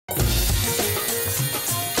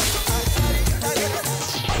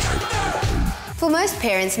For most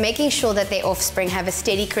parents, making sure that their offspring have a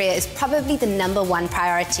steady career is probably the #1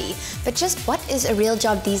 priority. But just what is a real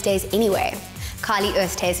job these days anyway? Carly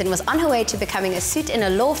Oosthuizen was on her way to becoming a suit in a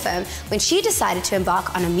law firm when she decided to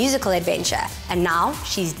embark on a musical adventure. And now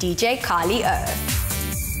she's DJ Carly O.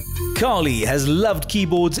 Carly has loved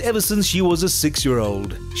keyboards ever since she was a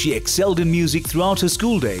 6-year-old. She excelled in music throughout her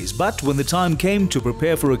school days, but when the time came to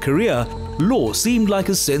prepare for a career, law seemed like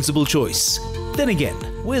a sensible choice. Then again,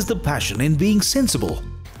 where's the passion in being sensible?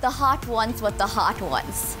 The heart wants what the heart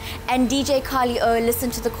wants. And DJ Carly O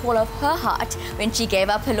listened to the call of her heart when she gave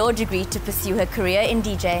up her law degree to pursue her career in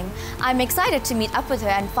DJing. I'm excited to meet up with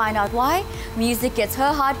her and find out why music gets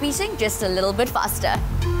her heart beating just a little bit faster.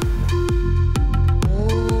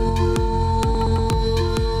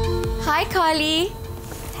 Hi, Carly.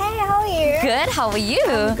 Hey, how are you? Good, how are you?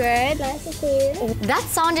 I'm good, nice to see you. That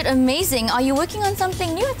sounded amazing. Are you working on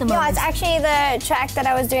something new at the moment? Yeah, it's actually the track that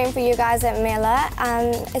I was doing for you guys at Mela.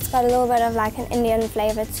 It's got a little bit of like an Indian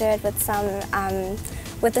flavour to it with some,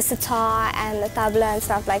 with the sitar and the tabla and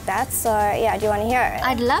stuff like that. So yeah, do you want to hear it?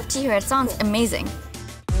 I'd love to hear it. It sounds amazing.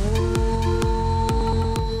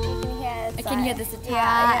 You can hear the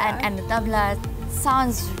sitar and the tabla.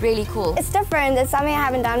 Sounds really cool. It's different. It's something I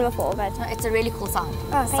haven't done before, but it's a really cool sound.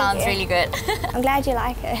 Oh, sounds really good. I'm glad you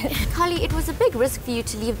like it. Carly, it was a big risk for you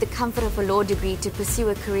to leave the comfort of a law degree to pursue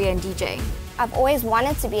a career in DJing. I've always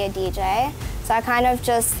wanted to be a DJ, so I kind of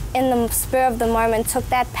just, in the spur of the moment, took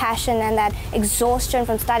that passion and that exhaustion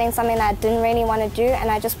from studying something that I didn't really want to do,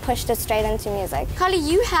 and I just pushed it straight into music. Carly,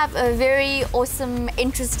 you have a very awesome,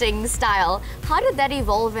 interesting style. How did that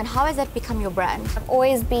evolve and how has that become your brand? I've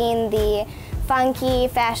always been the funky,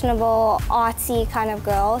 fashionable, artsy kind of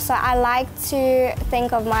girl. So I like to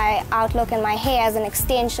think of my outlook and my hair as an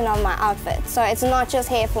extension of my outfit. So it's not just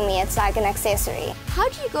hair for me, it's like an accessory. How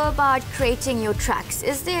do you go about creating your tracks?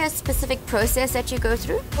 Is there a specific process that you go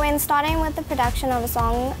through? When starting with the production of a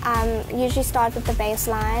song, usually start with the bass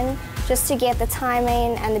line just to get the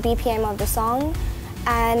timing and the BPM of the song.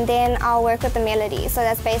 And then I'll work with the melody. So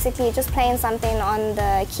that's basically just playing something on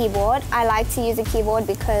the keyboard. I like to use a keyboard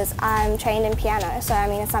because I'm trained in piano, so I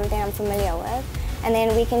mean it's something I'm familiar with. And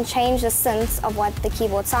then we can change the synths of what the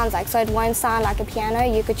keyboard sounds like. So it won't sound like a piano,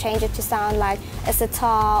 you could change it to sound like a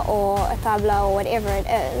sitar or a tabla or whatever it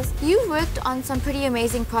is. You've worked on some pretty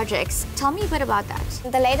amazing projects. Tell me a bit about that.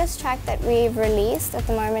 The latest track that we've released at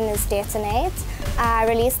the moment is Detonate. I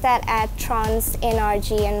released that at Trans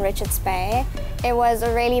NRG in Richards Bay. It was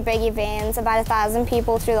a really big event, about 1,000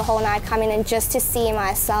 people through the whole night coming in just to see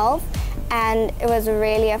myself. And it was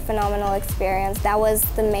really a phenomenal experience. That was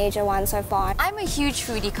the major one so far. I'm a huge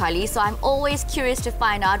foodie, Carly, so I'm always curious to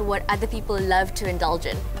find out what other people love to indulge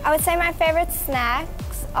in. I would say my favorite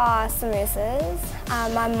snacks are samosas.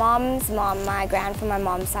 My mom's mom, my grand from my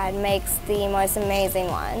mom's side, makes the most amazing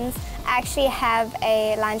ones. I actually have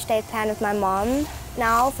a lunch date planned with my mom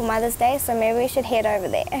now for Mother's Day, so maybe we should head over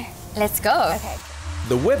there. Let's go. Okay.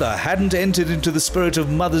 The weather hadn't entered into the spirit of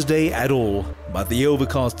Mother's Day at all, but the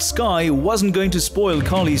overcast sky wasn't going to spoil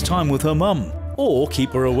Carly's time with her mum or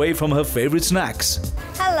keep her away from her favourite snacks.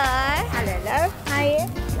 Hello. Hello. How are you?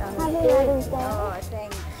 Happy Mother's Day. Oh,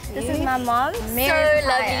 thank you. This is my mom. So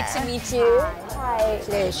lovely to meet you. Hi.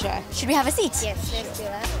 Pleasure. Should we have a seat? Yes, let's do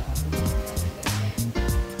that.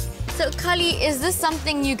 So, Carly, is this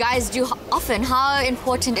something you guys do often? How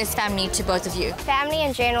important is family to both of you? Family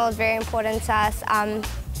in general is very important to us. I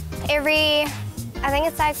think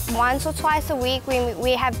it's like once or twice a week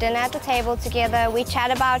we have dinner at the table together. We chat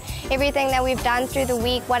about everything that we've done through the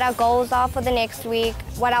week, what our goals are for the next week,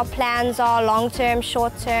 what our plans are, long-term,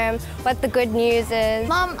 short-term, what the good news is.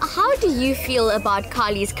 Mom, how do you feel about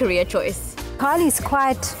Carly's career choice? Carly's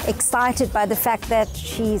quite excited by the fact that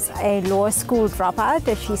she's a law school dropout,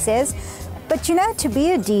 as she says. But you know, to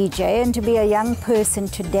be a DJ and to be a young person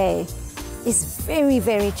today is very,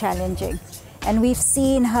 very challenging. And we've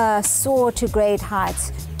seen her soar to great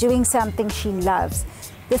heights, doing something she loves.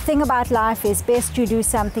 The thing about life is best you do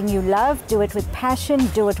something you love, do it with passion,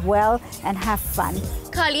 do it well, and have fun.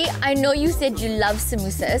 Carly, I know you said you love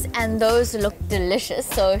samosas, and those look delicious,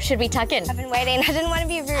 so should we tuck in? I've been waiting, I didn't want to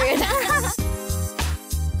be rude.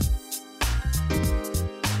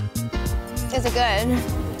 Is it good?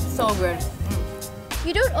 So good.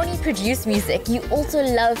 You don't only produce music, you also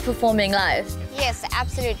love performing live. Yes,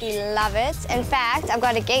 absolutely love it. In fact, I've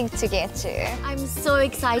got a gig to get to. I'm so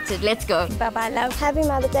excited. Let's go. Bye-bye, love. Happy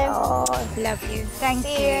Mother's Day. Oh, love you. Thank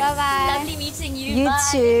See you. Bye-bye. Lovely meeting you. You Bye.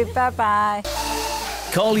 too. Bye-bye.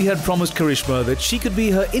 Carly had promised Karishma that she could be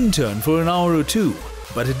her intern for an hour or two.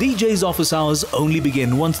 But a DJ's office hours only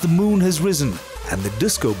begin once the moon has risen and the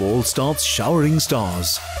disco ball starts showering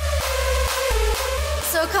stars.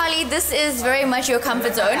 Carly, this is very much your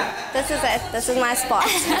comfort zone. This is it. This is my spot.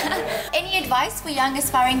 Any advice for young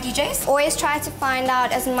aspiring DJs? Always try to find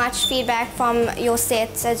out as much feedback from your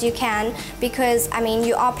sets as you can, because I mean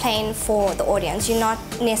you are playing for the audience. You're not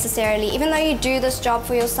necessarily, even though you do this job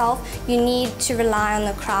for yourself, you need to rely on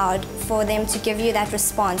the crowd for them to give you that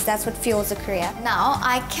response. That's what fuels a career. Now,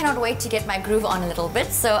 I cannot wait to get my groove on a little bit,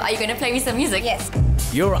 so are you going to play me some music? Yes.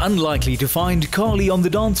 You're unlikely to find Carly on the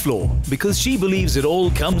dance floor because she believes it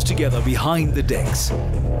all comes together behind the decks.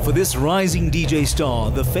 For this rising DJ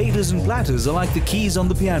star, the faders and platters are like the keys on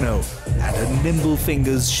the piano, and her nimble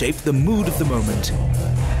fingers shape the mood of the moment.